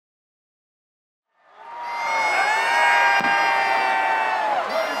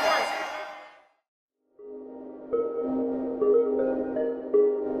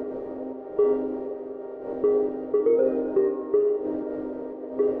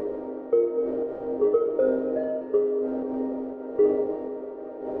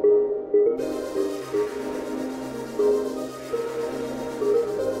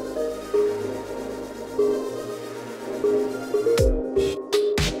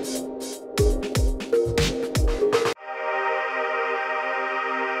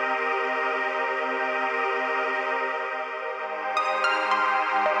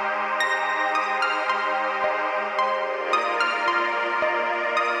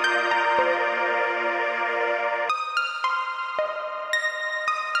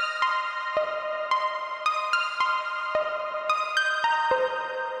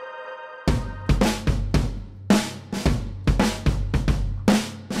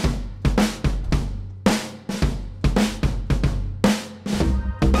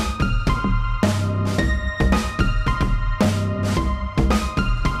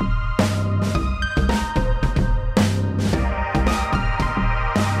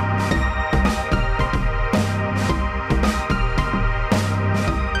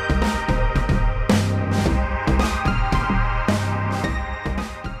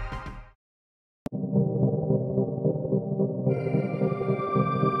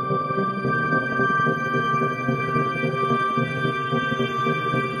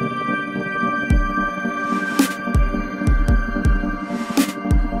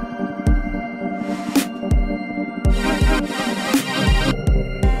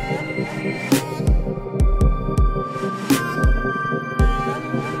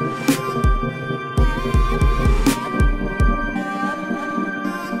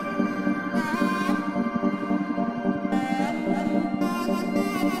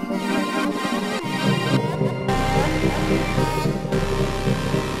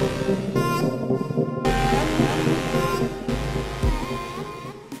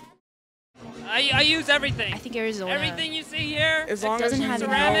I use everything. I think Arizona. Everything you see here, as long doesn't as have you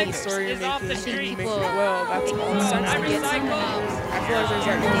know any the story you're is off making, the street. you make it well, that's all. I recycle. I feel like there's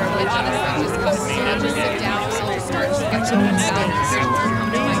like no revolution. Just sit down and start sketching things out and start coming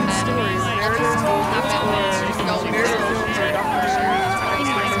to my head.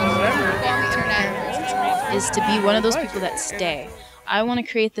 Is to be one of those people that stay. I want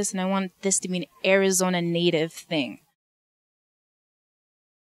to create this, and I want this to be an Arizona native thing.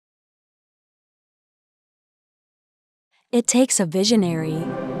 It takes a visionary,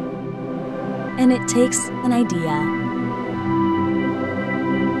 and it takes an idea.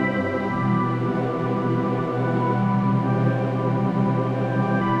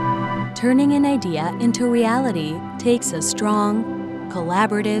 Turning an idea into reality takes a strong,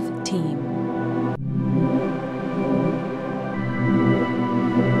 collaborative team.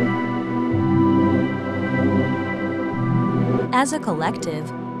 As a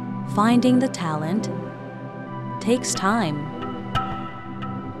collective, finding the talent takes time.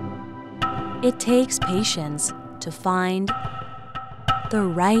 It takes patience to find the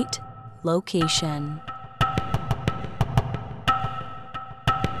right location.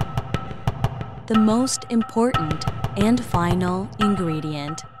 The most important and final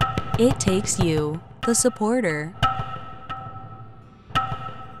ingredient, it takes you, the supporter.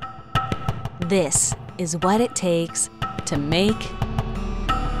 This is what it takes to make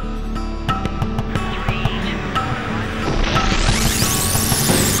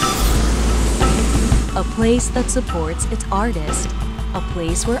a place that supports its artists, a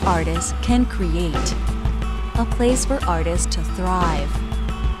place where artists can create, a place for artists to thrive,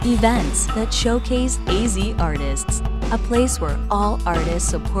 events that showcase AZ artists, a place where all artists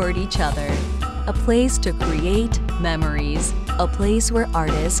support each other, a place to create memories, a place where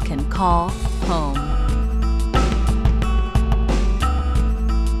artists can call home.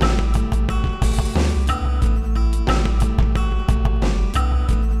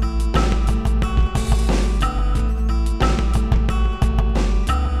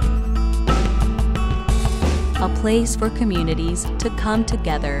 A place for communities to come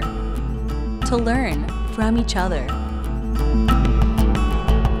together, to learn from each other.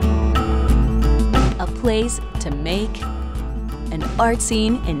 A place to make an art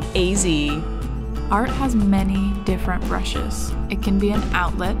scene in AZ. Art has many different brushes. It can be an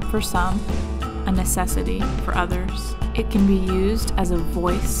outlet for some, a necessity for others. It can be used as a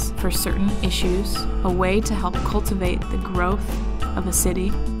voice for certain issues, a way to help cultivate the growth of a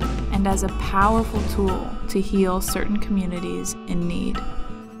city, and as a powerful tool to heal certain communities in need.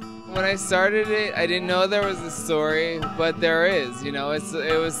 When I started it, I didn't know there was a story, but there is. You know,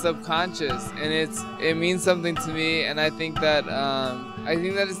 it was subconscious, and it means something to me, and I think that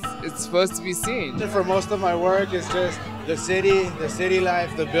it's supposed to be seen. For most of my work, it's just the city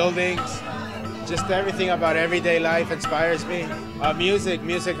life, the buildings, just everything about everyday life inspires me.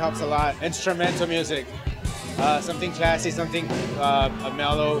 Music helps a lot. Instrumental music. Something classy, something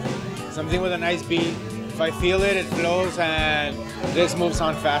mellow, something with a nice beat. If I feel it, it flows and this moves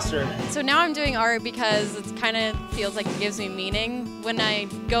on faster. So now I'm doing art because it kind of feels like it gives me meaning. When I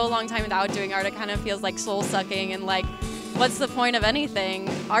go a long time without doing art, it kind of feels like soul-sucking and like, what's the point of anything?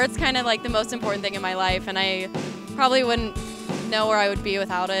 Art's kind of like the most important thing in my life, and I probably wouldn't know where I would be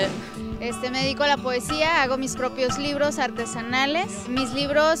without it. Me dedico a la poesía, hago mis propios libros artesanales. Mis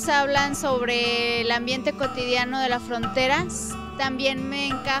libros hablan sobre el ambiente cotidiano de las fronteras. También me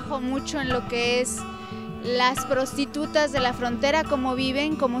encajo mucho en lo que es las prostitutas de la frontera, cómo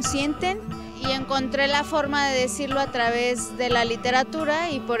viven, cómo sienten. Y encontré la forma de decirlo a través de la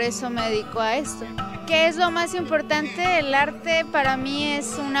literatura y por eso me dedico a esto. ¿Qué es lo más importante? El arte para mí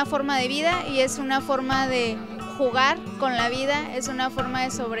es una forma de vida y es una forma de jugar con la vida, es una forma de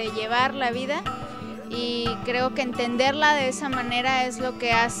sobrellevar la vida y creo que entenderla de esa manera es lo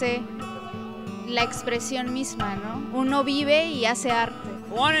que hace la expresión misma, ¿no? Uno vive y hace arte.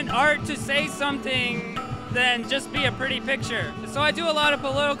 I want an art to say something than just be a pretty picture. So I do a lot of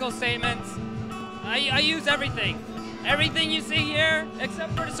political statements. I use everything. Everything you see here,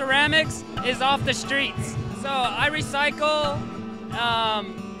 except for the ceramics, is off the streets. So I recycle.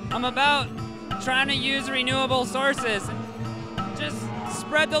 I'm about trying to use renewable sources. Just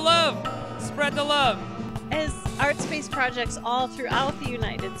spread the love. Spread the love. Is art space projects all throughout the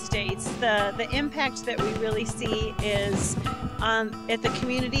United States. The impact that we really see is at the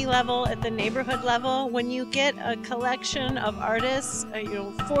community level, at the neighborhood level. When you get a collection of artists,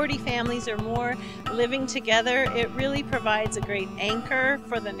 40 families or more living together, it really provides a great anchor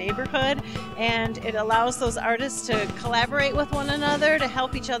for the neighborhood, and it allows those artists to collaborate with one another, to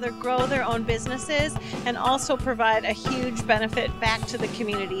help each other grow their own businesses, and also provide a huge benefit back to the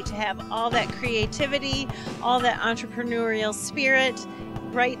community to have all that creativity, all that entrepreneurial spirit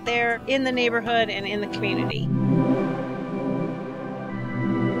right there in the neighborhood and in the community.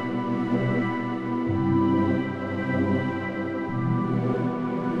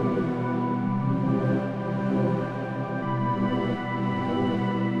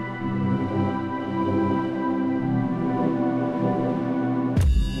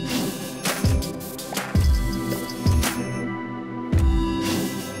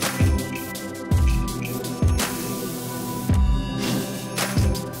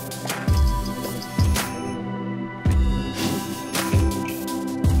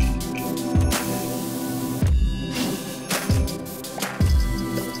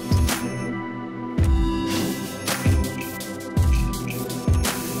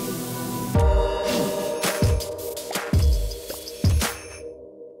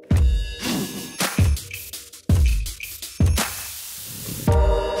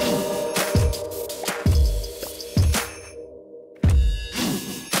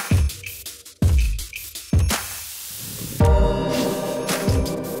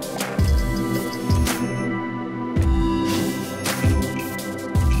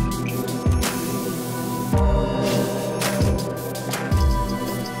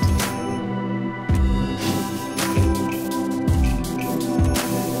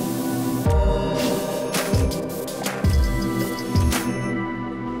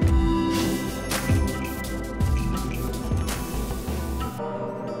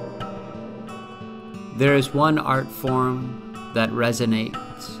 There is one art form that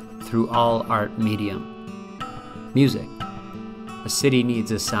resonates through all art medium: music. A city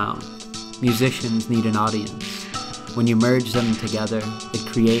needs a sound. Musicians need an audience. When you merge them together, it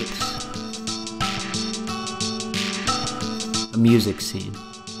creates a music scene.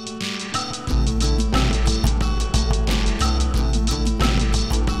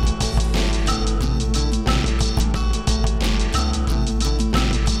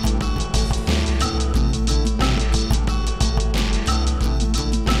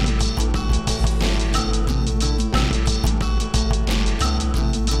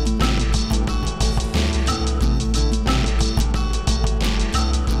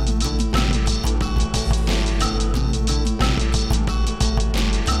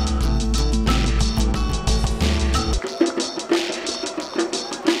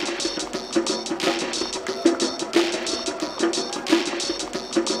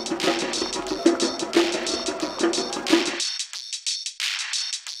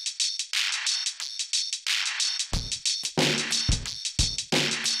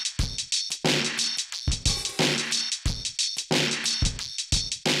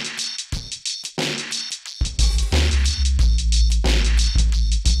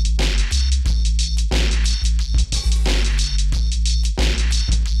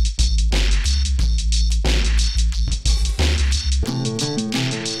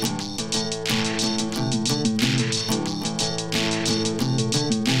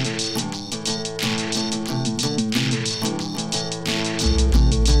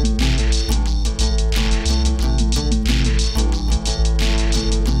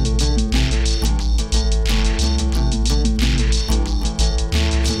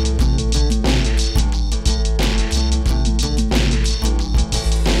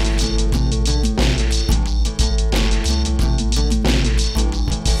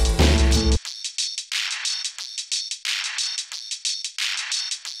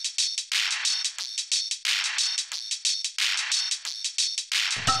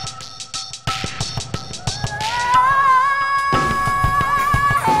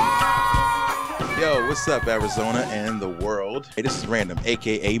 Yo, what's up, Arizona and the world? Hey, this is Random,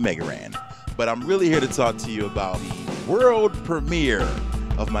 aka Megaran. But I'm really here to talk to you about the world premiere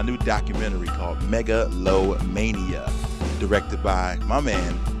of my new documentary called Megalomania, directed by my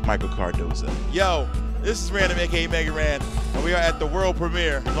man, Michael Cardoza. Yo, this is Random, aka Megaran, and we are at the world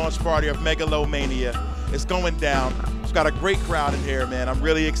premiere launch party of Megalomania. It's going down. It's got a great crowd in here, man. I'm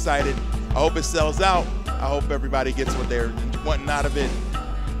really excited. I hope it sells out. I hope everybody gets what they're wanting out of it.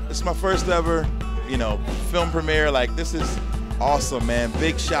 It's my first ever, film premiere. Like, this is awesome, man.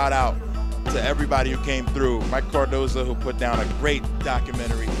 Big shout out to everybody who came through. Mike Cardoza, who put down a great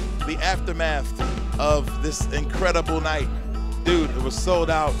documentary. The aftermath of this incredible night. Dude, it was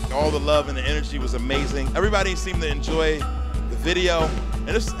sold out. All the love and the energy was amazing. Everybody seemed to enjoy the video, and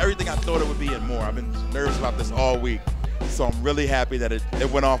this is everything I thought it would be and more. I've been nervous about this all week, so I'm really happy that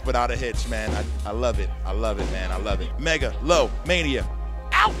it went off without a hitch, man. I love it. I love it, man. I love it. Mega, Low, Mania.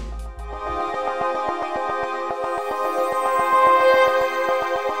 Out!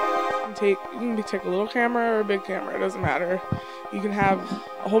 You can take a little camera or a big camera, it doesn't matter. You can have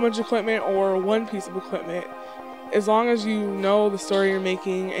a whole bunch of equipment or one piece of equipment. As long as you know the story you're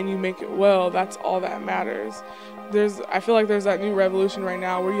making and you make it well, that's all that matters. I feel like there's that new revolution right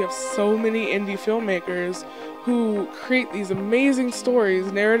now where you have so many indie filmmakers who create these amazing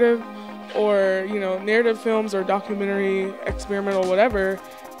stories, narrative or, narrative films or documentary, experimental, whatever,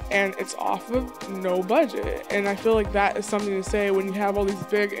 and it's off of no budget. And I feel like that is something to say when you have all these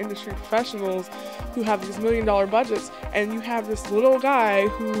big industry professionals who have these $1 million budgets, and you have this little guy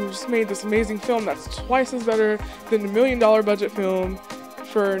who just made this amazing film that's twice as better than $1 million budget film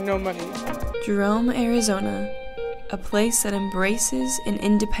for no money. Jerome, Arizona, a place that embraces an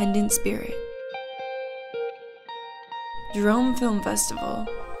independent spirit. Jerome Film Festival,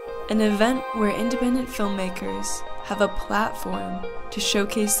 an event where independent filmmakers have a platform to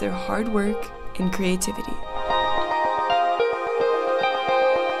showcase their hard work and creativity.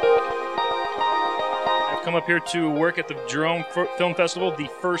 I've come up here to work at the Jerome Film Festival, the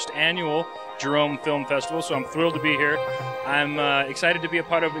first annual Jerome Film Festival, so I'm thrilled to be here. I'm excited to be a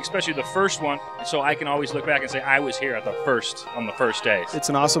part of especially the first one, so I can always look back and say I was here at on the first day. It's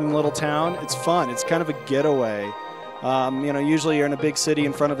an awesome little town. It's fun. It's kind of a getaway. Usually you're in a big city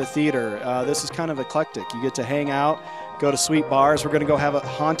in front of a theater. This is kind of eclectic. You get to hang out, go to sweet bars. We're going to go have a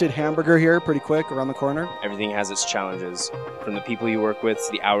haunted hamburger here pretty quick around the corner. Everything has its challenges, from the people you work with,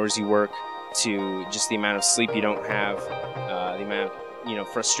 to the hours you work, to just the amount of sleep you don't have, the amount of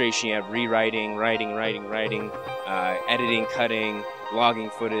frustration you have rewriting, writing, editing, cutting, logging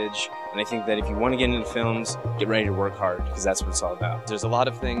footage. And I think that if you want to get into films, get ready to work hard, because that's what it's all about. There's a lot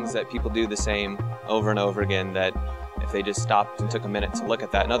of things that people do the same over and over again that if they just stopped and took a minute to look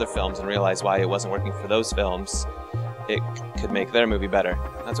at that in other films and realize why it wasn't working for those films, it could make their movie better.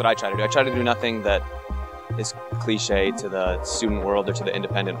 That's what I try to do. I try to do nothing that is cliche to the student world or to the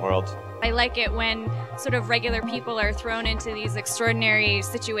independent world. I like it when sort of regular people are thrown into these extraordinary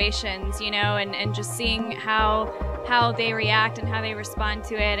situations, and just seeing how they react and how they respond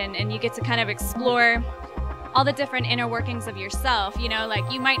to it, and you get to kind of explore all the different inner workings of yourself,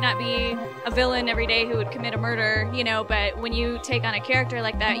 like you might not be a villain every day who would commit a murder, but when you take on a character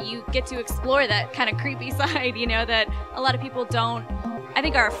like that, you get to explore that kind of creepy side, that a lot of people don't, I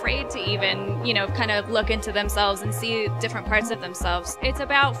think, are afraid to even, kind of look into themselves and see different parts of themselves. It's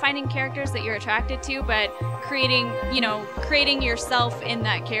about finding characters that you're attracted to, but creating yourself in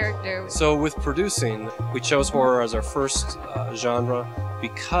that character. So with producing, we chose horror as our first genre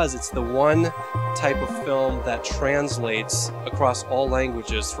because it's the one type of film that translates across all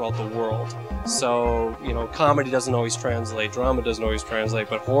languages throughout the world. So, comedy doesn't always translate, drama doesn't always translate,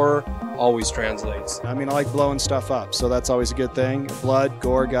 but horror always translates. I like blowing stuff up, so that's always a good thing. Blood,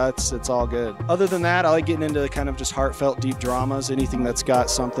 gore, guts, it's all good. Other than that, I like getting into kind of just heartfelt, deep dramas, anything that's got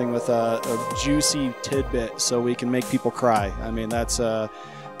something with a juicy tidbit so we can make people cry. That's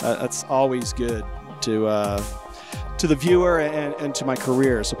always good to the viewer and to my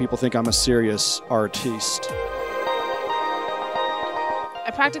career, so people think I'm a serious artiste.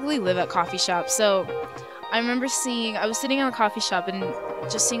 I practically live at coffee shops, so I remember I was sitting in a coffee shop and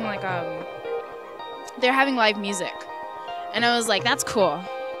just seeing they're having live music. And I was like, that's cool.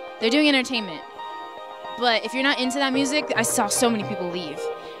 They're doing entertainment. But if you're not into that music, I saw so many people leave.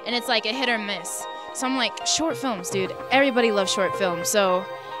 And it's like a hit or miss. So I'm like, short films, dude. Everybody loves short films,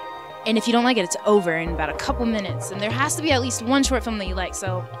 and if you don't like it, it's over in about a couple minutes. And there has to be at least one short film that you like.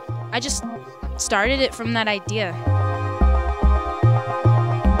 So I just started it from that idea.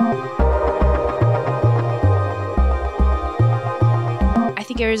 I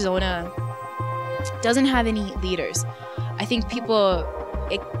think Arizona doesn't have any leaders. I think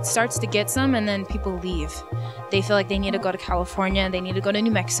it starts to get some, and then people leave. They feel like they need to go to California, they need to go to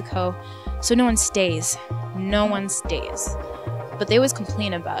New Mexico, so no one stays. No one stays. But they always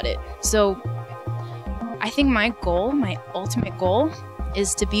complain about it. So I think my ultimate goal,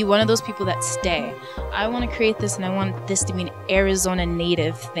 is to be one of those people that stay. I want to create this, and I want this to be an Arizona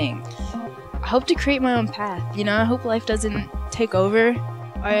native thing. I hope to create my own path. I hope life doesn't take over.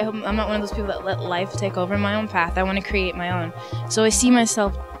 I hope I'm not one of those people that let life take over my own path. I want to create my own. So I see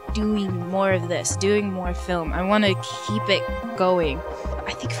myself doing more of this, doing more film. I want to keep it going.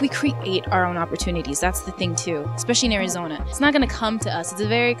 I think if we create our own opportunities, that's the thing too, especially in Arizona. It's not going to come to us. It's a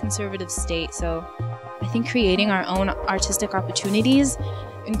very conservative state, so I think creating our own artistic opportunities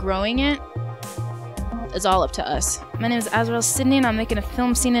and growing it is all up to us. My name is Azrael Sydney and I'm making a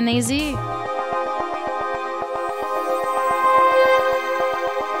film scene in AZ.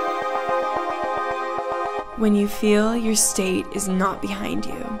 When you feel your state is not behind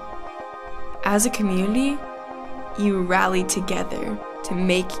you, as a community, you rally together to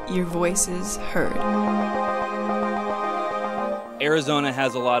make your voices heard. Arizona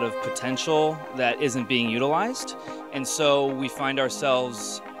has a lot of potential that isn't being utilized, and so we find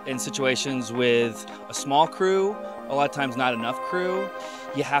ourselves in situations with a small crew, a lot of times not enough crew.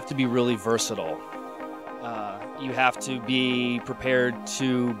 You have to be really versatile. You have to be prepared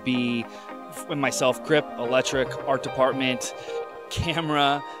to be, myself, grip, electric, art department,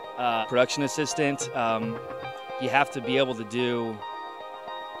 camera, production assistant. You have to be able to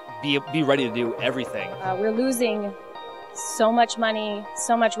be ready to do everything. We're losing so much money,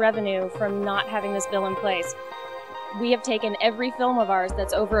 so much revenue from not having this bill in place. We have taken every film of ours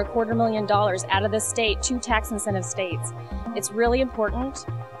that's over $250,000 out of the state to tax incentive states. It's really important.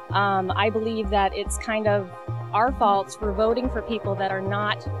 I believe that it's kind of our fault for voting for people that are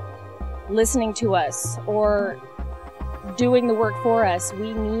not listening to us or doing the work for us.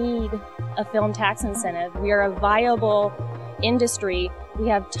 We need a film tax incentive. We are a viable industry. We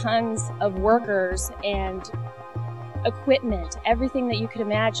have tons of workers and equipment, everything that you could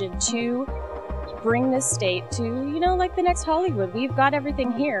imagine to bring this state to, you know, like the next Hollywood. We've got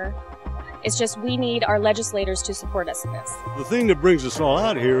everything here. It's just we need our legislators to support us in this. The thing that brings us all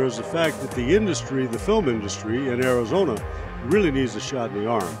out here is the fact that the industry, the film industry in Arizona, really needs a shot in the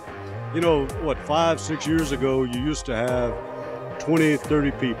arm. You know, what, 5-6 years ago, you used to have 20,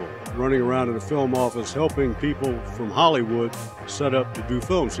 30 people running around in a film office helping people from Hollywood set up to do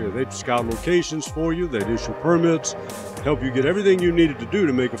films here. They'd scout locations for you, they'd issue permits, help you get everything you needed to do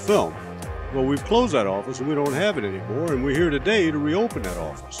to make a film. Well, we've closed that office and we don't have it anymore, and we're here today to reopen that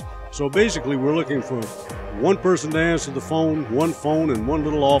office. So basically, we're looking for one person to answer the phone, and one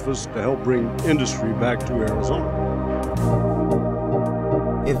little office to help bring industry back to Arizona.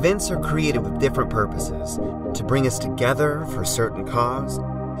 Events are created with different purposes: to bring us together for a certain cause,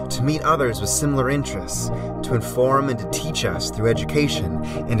 to meet others with similar interests, to inform and to teach us through education,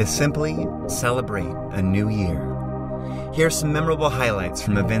 and to simply celebrate a new year. Here are some memorable highlights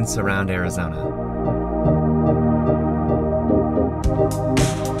from events around Arizona.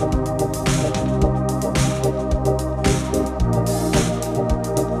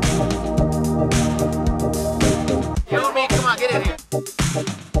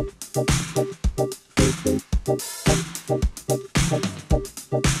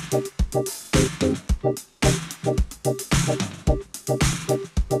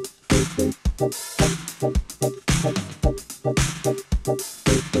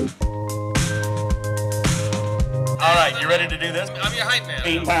 You ready to do this? I'm your hype man.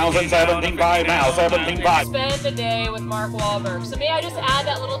 17.5 now, 17.5. Spend the day with Mark Wahlberg. So may I just add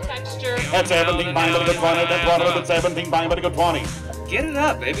that little texture? That's 17.5, but a good 20. That's 1 of it, 17.5, but a good 20. Get it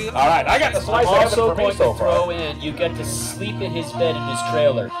up, baby. All right, I got the slice of heaven for me so far. Throw in, you get to sleep in his bed in his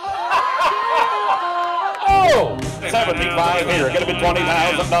trailer. Oh! 17.5 here. Get a bit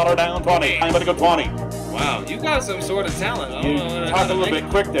 $20,000 down, 20. I'm gonna go 20. Wow, you got some sort of talent. You talk a little bit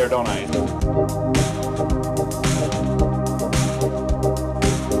quick there, don't I?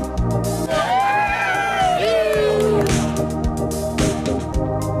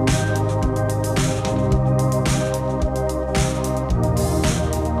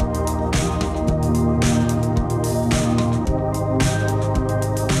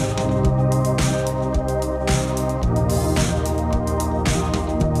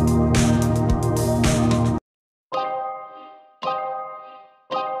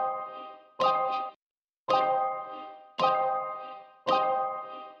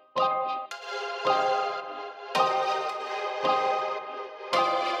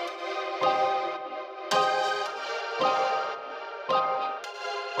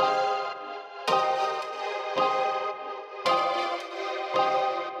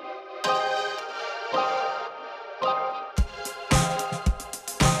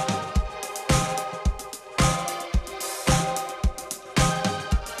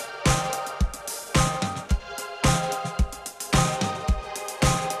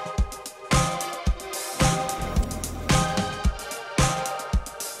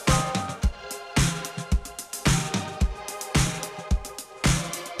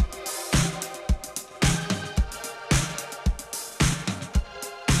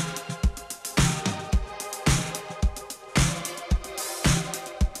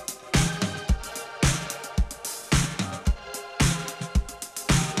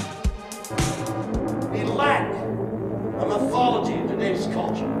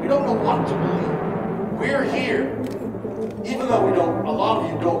 mythology. We don't know what to believe. We're here, even though a lot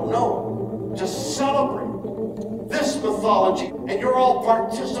of you don't know, to celebrate this mythology, and you're all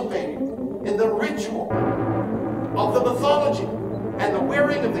participating in the ritual of the mythology and the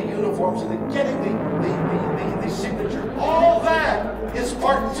wearing of the uniforms and the getting the signature. All that is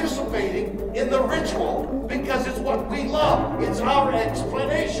participating in the ritual because it's what we love. It's our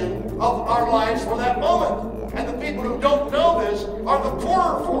explanation of our lives for that moment. And the people who don't know this are the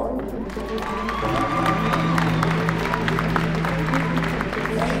poorer for it.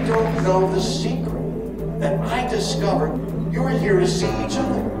 They don't know the secret that I discovered. You're here to see each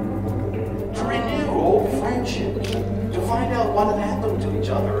other, to renew old friendships, to find out what had happened to each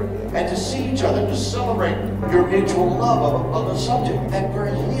other, and to see each other, to celebrate your mutual love of a subject. That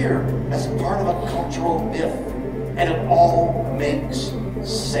we're here as part of a cultural myth, and it all makes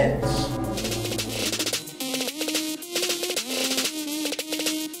sense.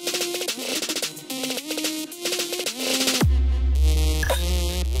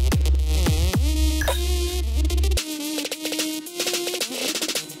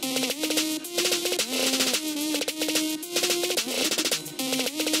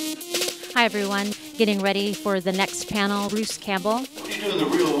 Hi everyone, getting ready for the next panel, Bruce Campbell. What do you do in the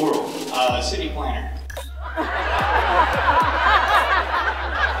real world? City planner.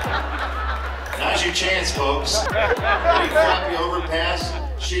 Now's your chance, folks. Any crappy overpass,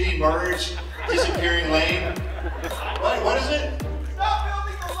 shitty merge, disappearing lane. What is it? Stop building the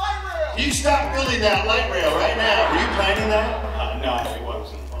light rail! You stop building that light rail right now. Were you planning that? No, he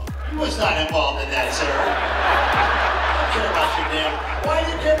wasn't involved. He was not involved in that, sir. I don't care about your damn... Why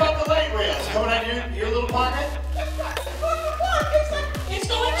do you care about the light rails? Coming out of your little pocket? It's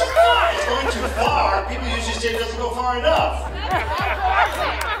going too far! It's going too far? People usually say it doesn't go far enough.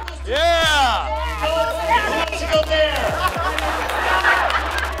 Yeah! Who wants to go there?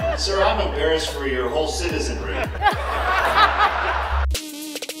 Sir, I'm embarrassed for your whole citizenry.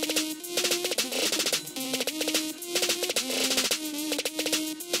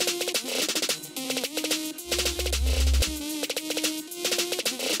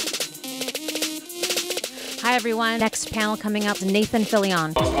 Hi everyone, next panel coming up, Nathan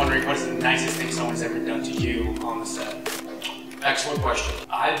Fillion. I was wondering, what is the nicest thing someone's ever done to you on the set? Excellent question.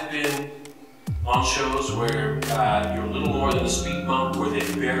 I've been on shows where you're a little more than a speed bump, where they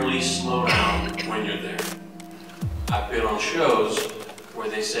barely slow down when you're there. I've been on shows where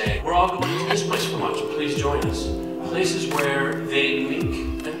they say, we're all going to this place for lunch, please join us. Places where they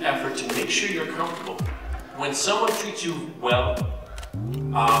make an effort to make sure you're comfortable. When someone treats you well,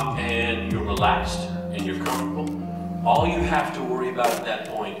 and you're relaxed and you're comfortable, all you have to worry about at that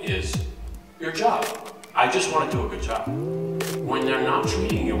point is your job. I just want to do a good job. When they're not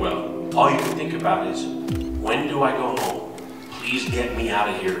treating you well, all you can think about is, when do I go home? Please get me out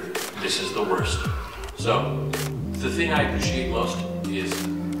of here. This is the worst. So, the thing I appreciate most is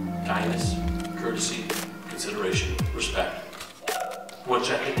kindness, courtesy, consideration, respect, which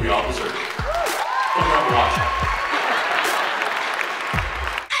I think we all deserve. Whoever watching.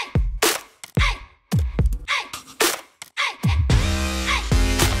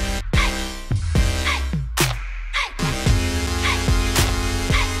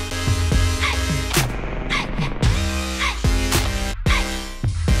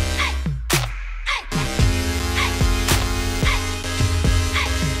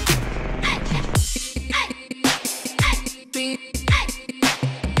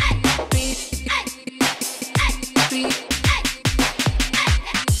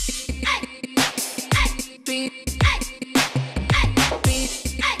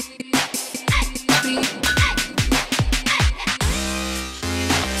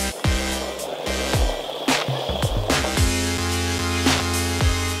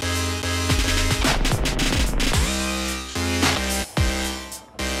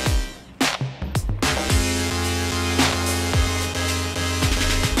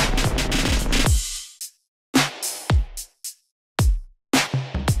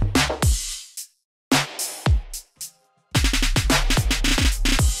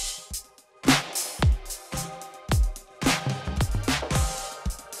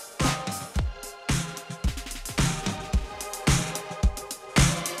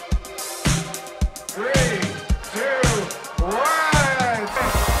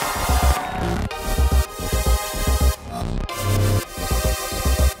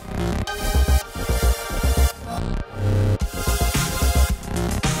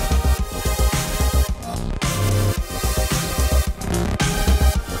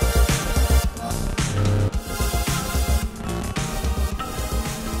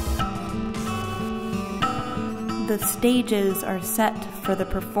 The stages are set for for the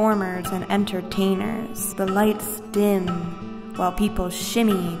performers and entertainers. The lights dim while people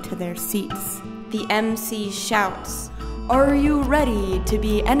shimmy to their seats. The MC shouts, "Are you ready to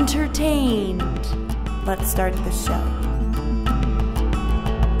be entertained? Let's start the show."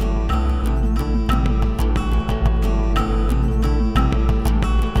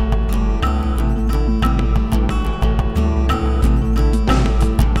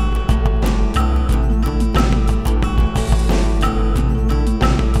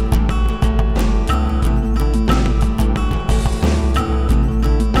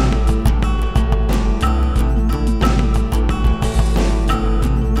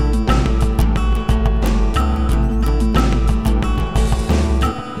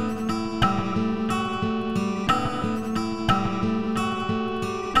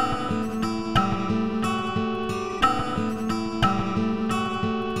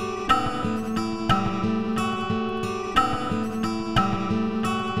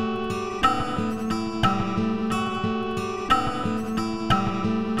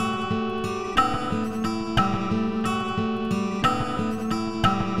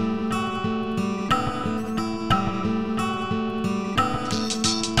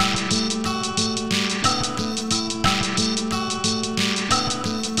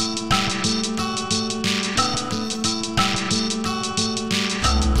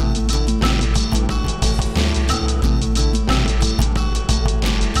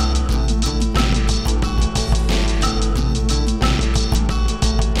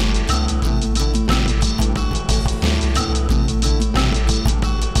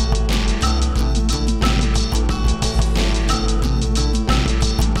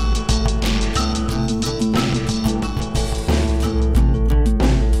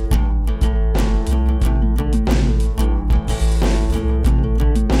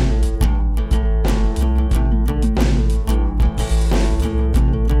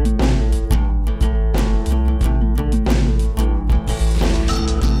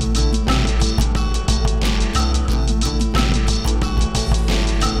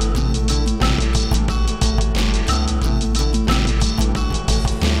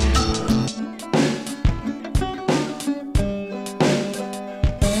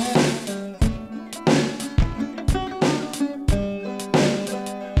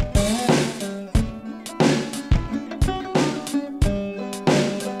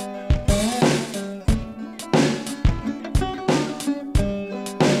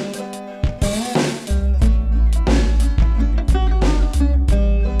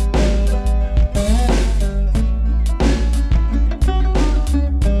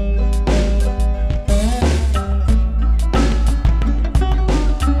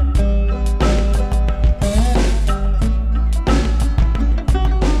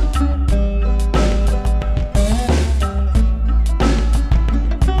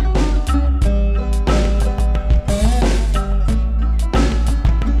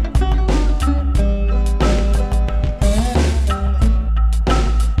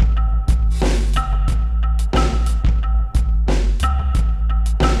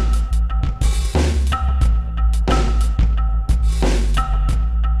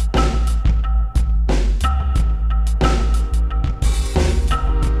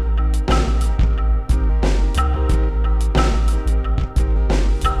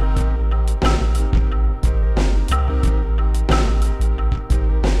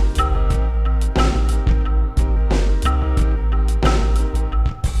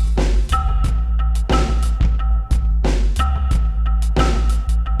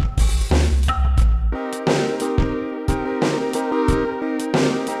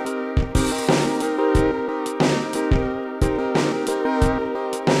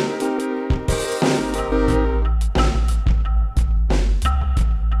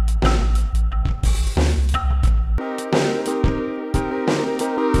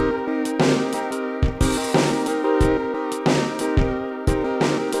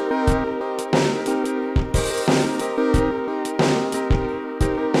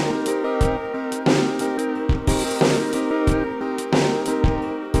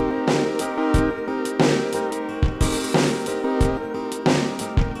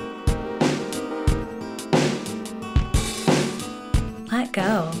 Let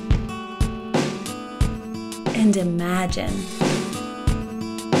go and imagine.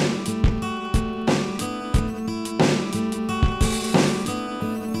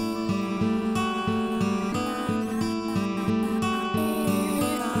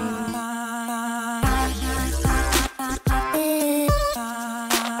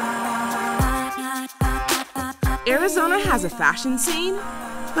 Arizona has a fashion scene,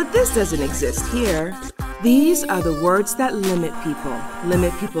 but this doesn't exist here. These are the words that limit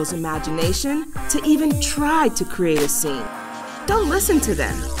people's imagination to even try to create a scene. Don't listen to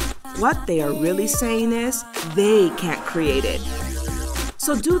them. What they are really saying is they can't create it.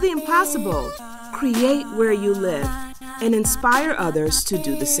 So do the impossible. Create where you live and inspire others to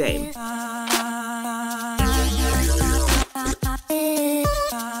do the same.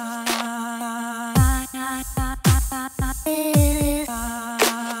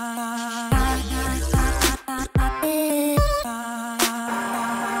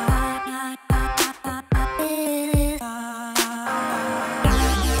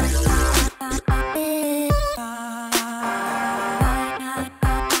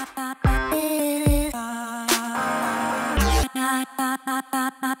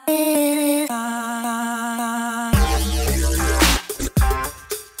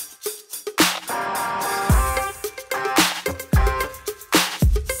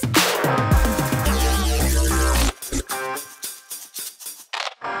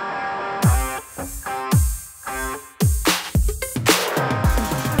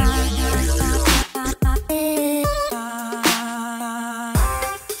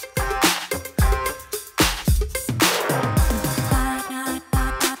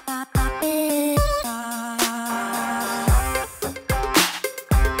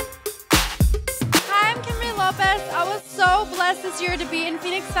 This year to be in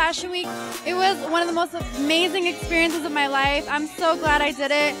Phoenix Fashion Week. It was one of the most amazing experiences of my life. I'm so glad I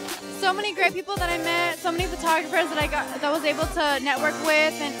did it. So many great people that I met, so many photographers that I was able to network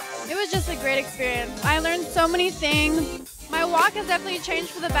with, and it was just a great experience. I learned so many things. My walk has definitely changed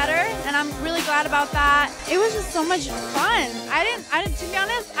for the better, and I'm really glad about that. It was just so much fun. To be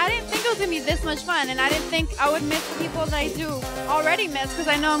honest, I didn't think it was gonna be this much fun, and I didn't think I would miss the people that I do already miss because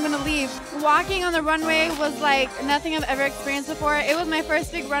I know I'm gonna leave. Walking on the runway was like nothing I've ever experienced before. It was my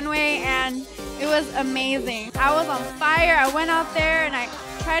first big runway, and it was amazing. I was on fire. I went out there and I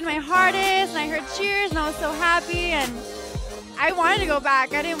tried my hardest, and I heard cheers, and I was so happy, and I wanted to go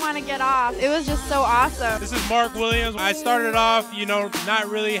back. I didn't want to get off. It was just so awesome. This is Mark Williams. I started off, not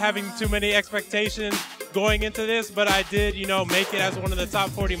really having too many expectations going into this, but I did, make it as one of the top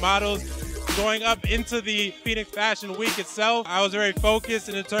 40 models. Going up into the Phoenix Fashion Week itself, I was very focused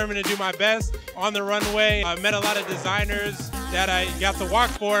and determined to do my best on the runway. I met a lot of designers that I got to walk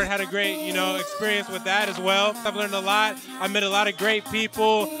for and had a great, experience with that as well. I've learned a lot. I met a lot of great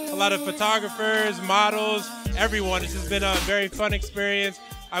people, a lot of photographers, models, everyone. It's just been a very fun experience.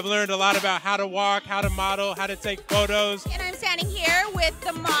 I've learned a lot about how to walk, how to model, how to take photos. And I'm standing here with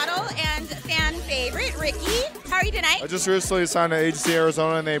the model and fan favorite, Ricky. How are you tonight? I just recently signed to Agency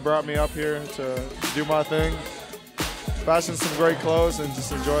Arizona, and they brought me up here to do my thing. Fashion some great clothes and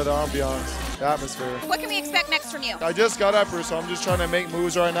just enjoy the ambiance, the atmosphere. What can we expect next from you? I just got up here, so I'm just trying to make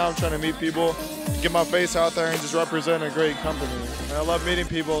moves right now. I'm trying to meet people, get my face out there, and just represent a great company. And I love meeting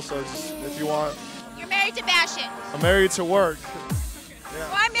people, so just, if you want. You're married to fashion. I'm married to work. Well,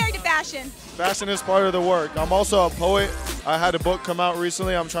 I'm married to fashion. Fashion is part of the work. I'm also a poet. I had a book come out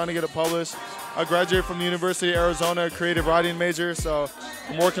recently. I'm trying to get it published. I graduated from the University of Arizona, creative writing major, so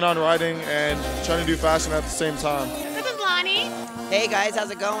I'm working on writing and trying to do fashion at the same time. This is Lonnie. Hey guys,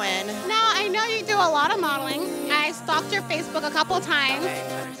 how's it going? Now, I know you do a lot of modeling. I stalked your Facebook a couple times.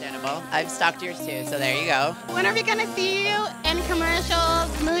 Okay, understandable. I've stalked yours too, so there you go. When are we going to see you in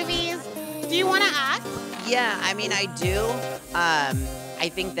commercials, movies? Do you want to act? Yeah, I mean, I do. I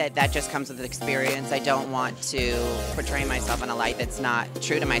think that just comes with experience. I don't want to portray myself in a light that's not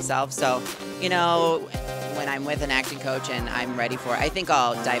true to myself. So, when I'm with an acting coach and I'm ready for it, I think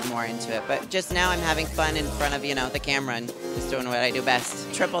I'll dive more into it. But just now I'm having fun in front of, the camera and just doing what I do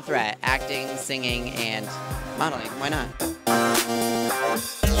best. Triple threat, acting, singing, and modeling. Why not?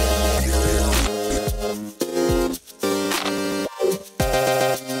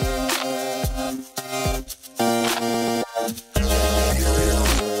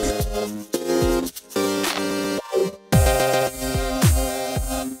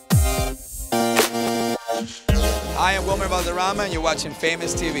 I am Wilmer Valderrama, and you're watching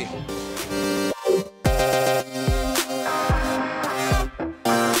Fameaztv.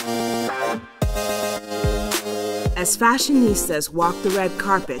 As fashionistas walk the red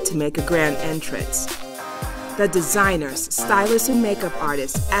carpet to make a grand entrance, the designers, stylists, and makeup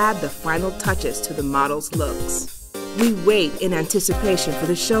artists add the final touches to the models' looks. We wait in anticipation for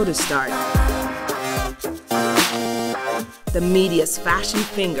the show to start. The media's fashion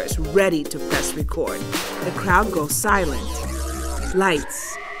fingers ready to press record. The crowd goes silent.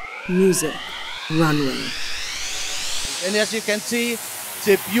 Lights, music, runway. And as you can see,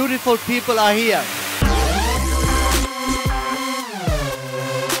 the beautiful people are here.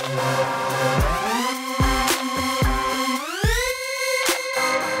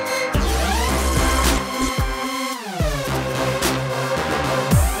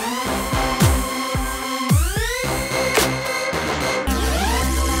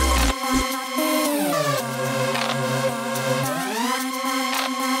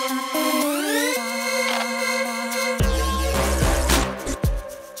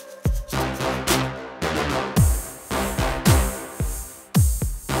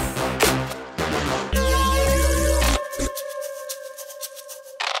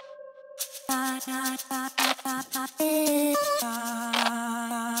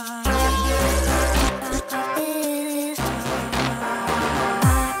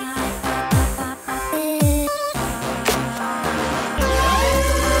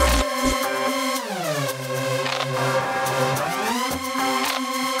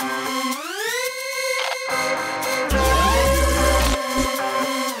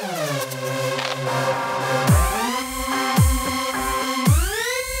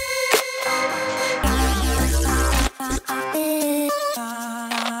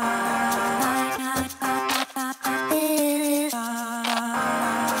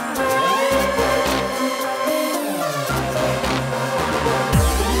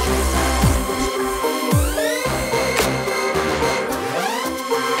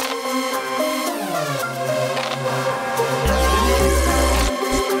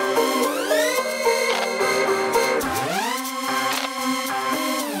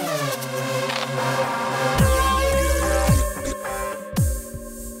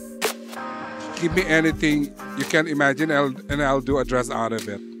 Give me anything you can imagine and I'll do a dress out of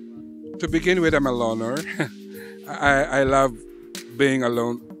it. To begin with, I'm a loner. I love being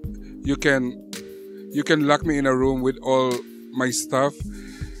alone. You can lock me in a room with all my stuff,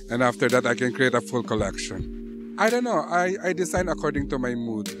 and after that I can create a full collection. I don't know, I design according to my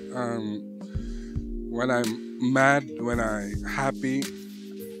mood. When I'm mad, when I'm happy,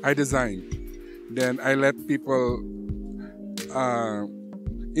 I design. Then I let people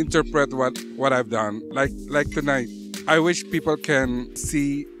interpret what I've done. Like tonight, I wish people can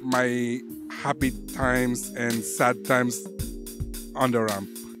see my happy times and sad times on the ramp.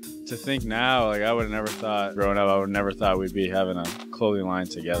 To think now, like I would have never thought, growing up, I would have never thought we'd be having a clothing line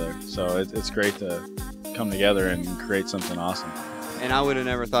together. So it's great to come together and create something awesome. And I would have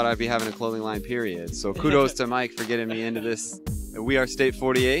never thought I'd be having a clothing line, period. So kudos to Mike for getting me into this. We are State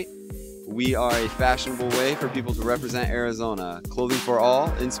 48. We are a fashionable way for people to represent Arizona. Clothing for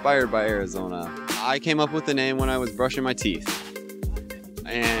all, inspired by Arizona. I came up with the name when I was brushing my teeth.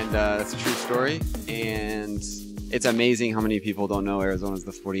 And that's a true story. And it's amazing how many people don't know Arizona's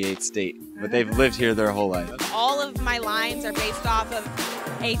the 48th state, but they've lived here their whole life. All of my lines are based off of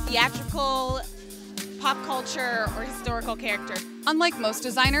a theatrical, pop culture, or historical character. Unlike most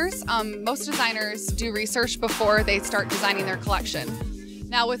designers do research before they start designing their collection.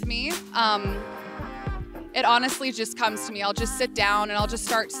 Now with me, it honestly just comes to me. I'll just sit down and I'll just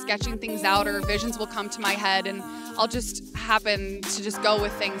start sketching things out, or visions will come to my head, and I'll just happen to just go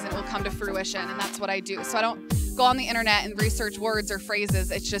with things and it will come to fruition, and that's what I do. So I don't go on the internet and research words or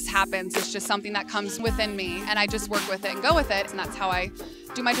phrases. It just happens. It's just something that comes within me, and I just work with it and go with it, and that's how I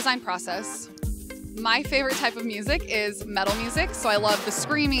do my design process. My favorite type of music is metal music, so I love the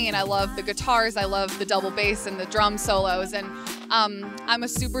screaming and I love the guitars, I love the double bass and the drum solos, and I'm a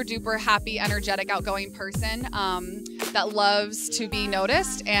super duper happy, energetic, outgoing person that loves to be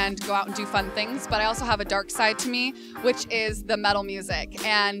noticed and go out and do fun things, but I also have a dark side to me, which is the metal music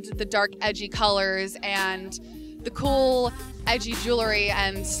and the dark edgy colors and the cool edgy jewelry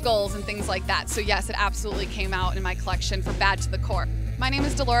and skulls and things like that. So yes, it absolutely came out in my collection for bad to the core. My name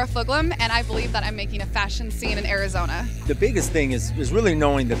is Delora Fuglum, and I believe that I'm making a fashion scene in Arizona. The biggest thing is really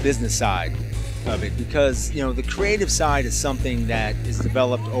knowing the business side of it, because the creative side is something that is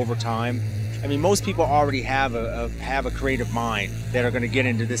developed over time. I mean, most people already have a creative mind that are going to get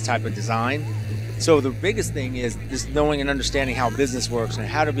into this type of design. So the biggest thing is just knowing and understanding how business works and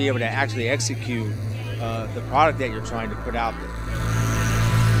how to be able to actually execute the product that you're trying to put out there.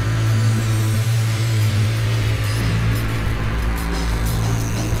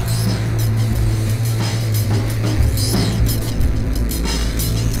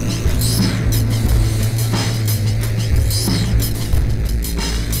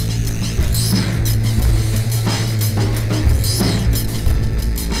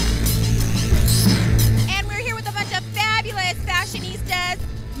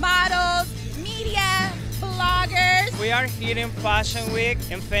 Here in Fashion Week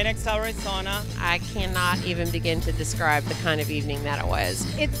in Phoenix, Arizona. I cannot even begin to describe the kind of evening that it was.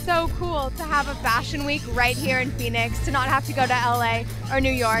 It's so cool to have a Fashion Week right here in Phoenix, to not have to go to LA or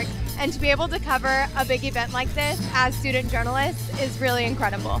New York, and to be able to cover a big event like this as student journalists is really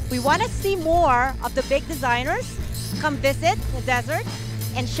incredible. We want to see more of the big designers come visit the desert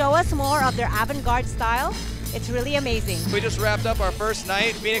and show us more of their avant-garde style. It's really amazing. We just wrapped up our first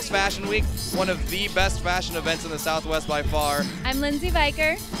night, Phoenix Fashion Week, one of the best fashion events in the Southwest by far. I'm Lindsay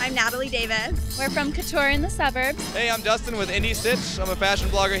Viker. I'm Natalie Davis. We're from Couture in the Suburbs. Hey, I'm Dustin with Indie Stitch. I'm a fashion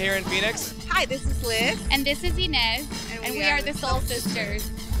blogger here in Phoenix. Hi, this is Liz. And this is Inez. And we are the Soul Sisters.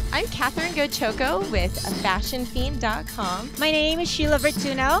 I'm Catherine Gochoco with fashionfiend.com. My name is Sheila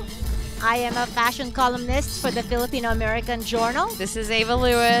Vertuno. I am a fashion columnist for the Filipino American Journal. This is Ava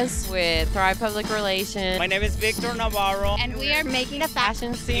Lewis with Thrive Public Relations. My name is Victor Navarro. And we are making a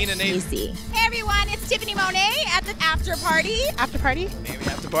fashion scene easy. Hey everyone, it's Tiffany Monet at the after party. After party? Maybe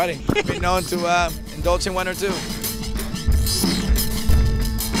after party. Been known to indulge in one or two.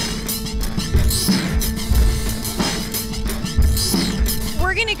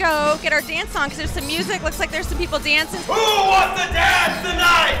 We're gonna go get our dance on because there's some music. Looks like there's some people dancing. Who wants to dance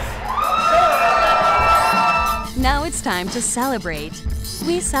tonight? Now it's time to celebrate.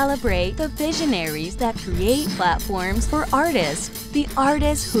 We celebrate the visionaries that create platforms for artists, the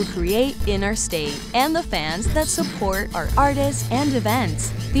artists who create in our state, and the fans that support our artists and events.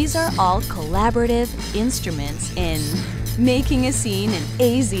 These are all collaborative instruments in making a scene in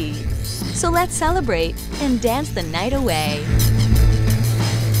AZ. So let's celebrate and dance the night away.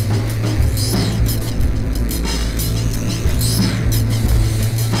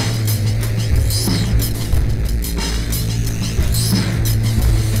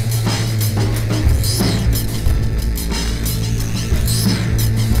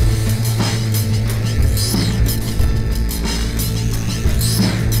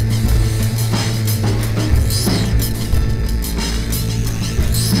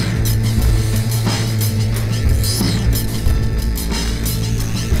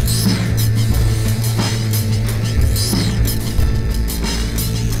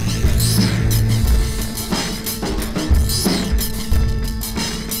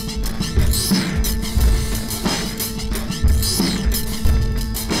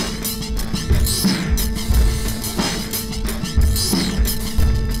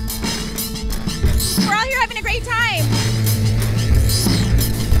 We're all here having a great time.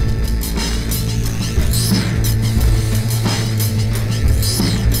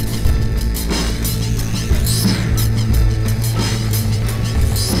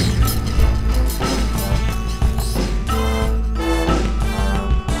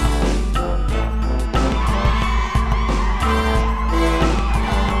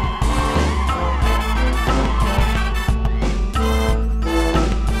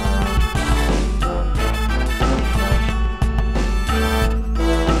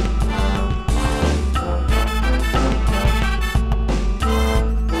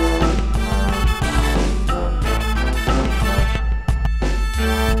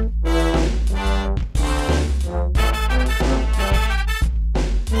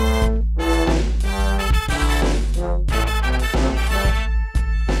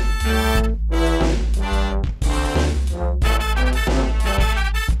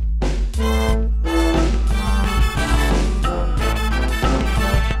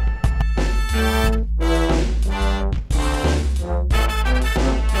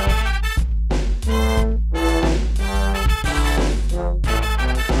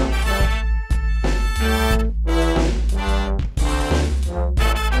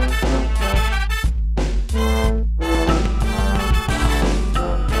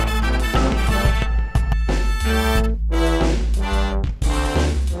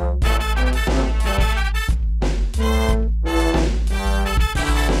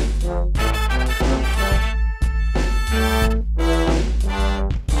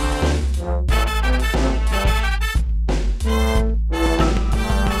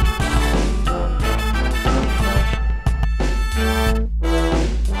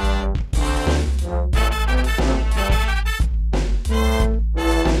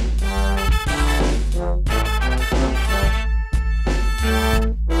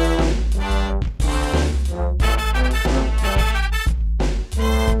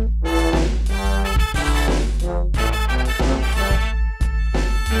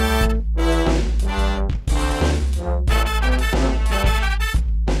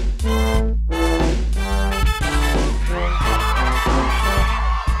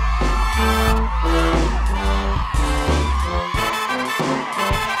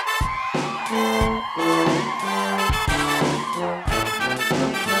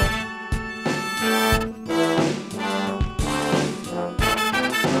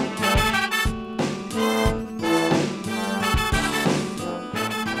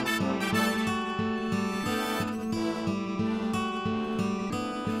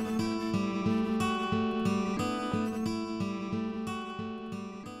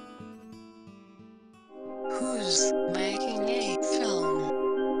 Who's making a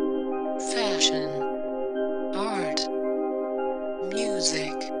film? Fashion, art,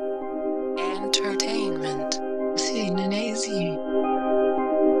 music, entertainment, scene in AZ.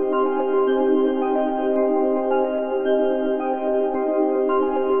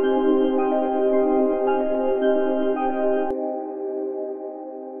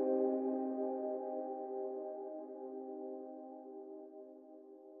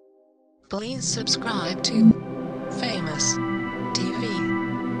 Please subscribe to Fameaztv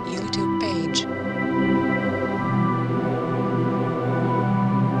YouTube page.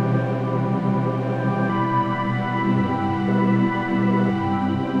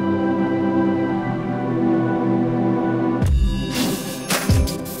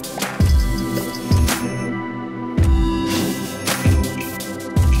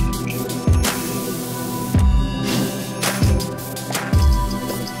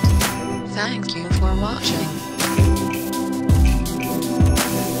 Thank you for watching.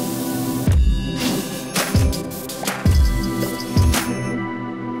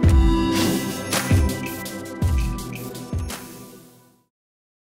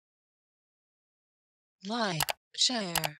 Like, share,